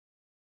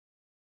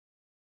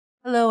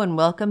Hello and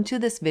welcome to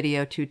this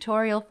video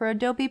tutorial for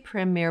Adobe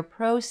Premiere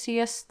Pro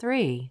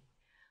CS3.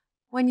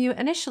 When you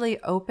initially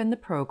open the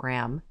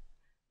program,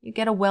 you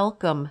get a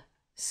welcome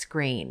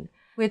screen,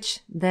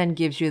 which then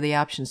gives you the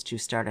options to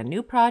start a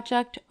new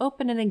project,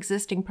 open an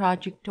existing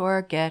project,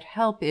 or get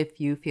help if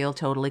you feel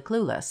totally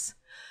clueless.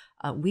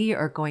 We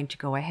are going to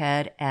go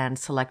ahead and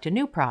select a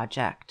new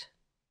project.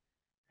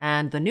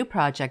 And the new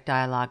project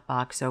dialog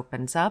box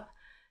opens up,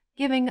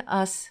 giving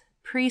us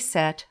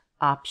preset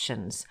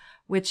options,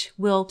 which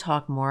we'll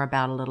talk more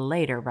about a little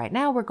later. Right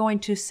now, we're going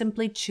to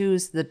simply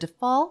choose the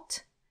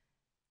default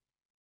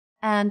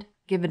and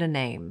give it a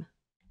name.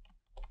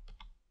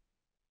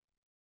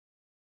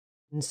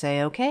 And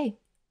say OK.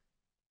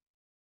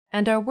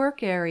 And our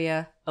work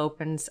area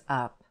opens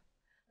up.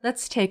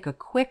 Let's take a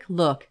quick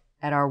look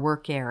at our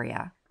work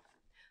area.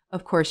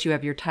 Of course, you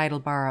have your title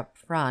bar up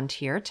front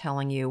here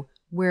telling you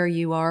where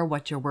you are,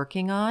 what you're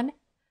working on,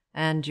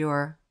 and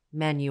your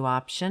menu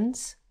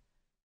options.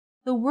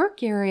 The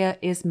work area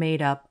is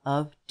made up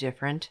of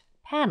different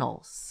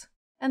panels,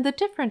 and the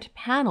different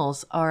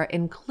panels are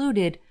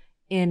included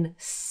in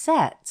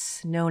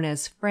sets known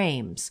as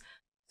frames.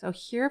 So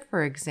here,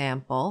 for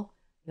example,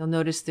 you'll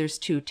notice there's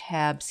two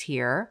tabs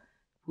here.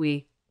 If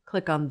we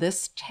click on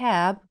this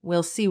tab,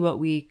 we'll see what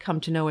we come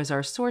to know as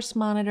our source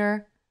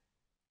monitor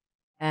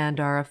and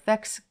our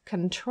effects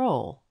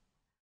control.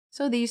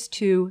 So these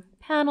two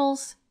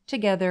panels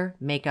together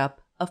make up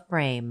a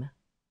frame.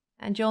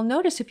 And you'll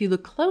notice if you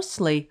look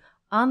closely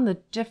on the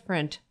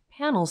different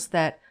panels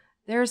that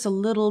there's a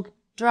little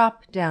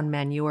drop-down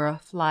menu or a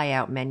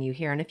fly-out menu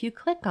here. And if you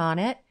click on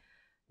it,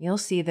 you'll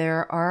see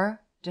there are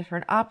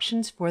different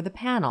options for the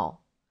panel.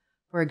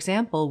 For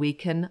example, we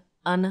can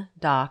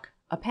undock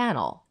a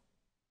panel.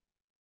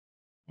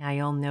 Now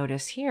you'll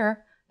notice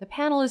here, the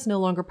panel is no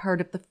longer part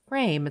of the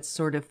frame. It's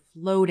sort of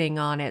floating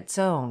on its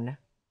own.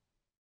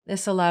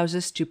 This allows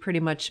us to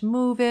pretty much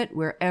move it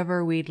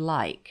wherever we'd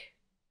like.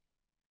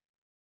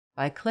 If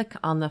I click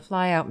on the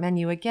flyout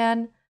menu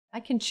again, I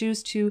can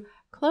choose to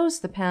close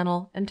the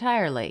panel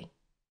entirely.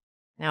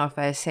 Now if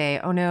I say,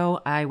 oh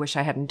no, I wish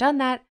I hadn't done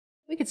that,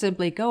 we could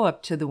simply go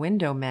up to the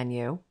window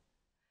menu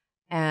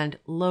and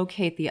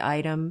locate the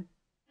item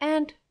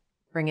and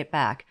bring it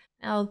back.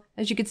 Now,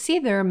 as you can see,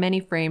 there are many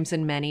frames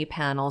and many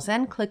panels,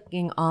 and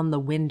clicking on the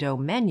window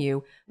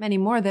menu, many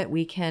more that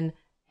we can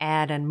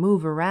add and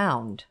move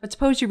around. But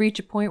suppose you reach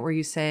a point where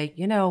you say,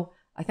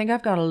 I think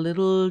I've got a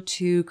little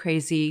too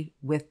crazy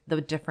with the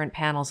different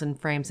panels and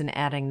frames and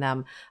adding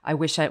them. I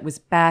wish it was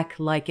back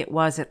like it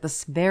was at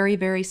the very,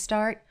 very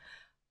start.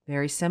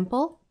 Very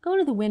simple. Go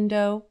to the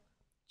window,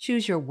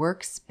 choose your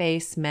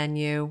Workspace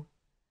menu,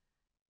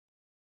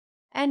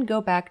 and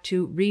go back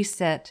to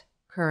Reset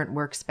Current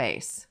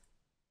Workspace.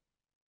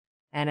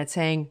 And it's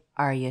saying,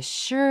 are you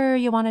sure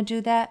you want to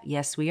do that?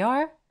 Yes, we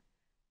are.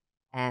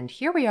 And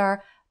here we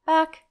are,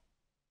 back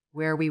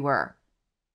where we were.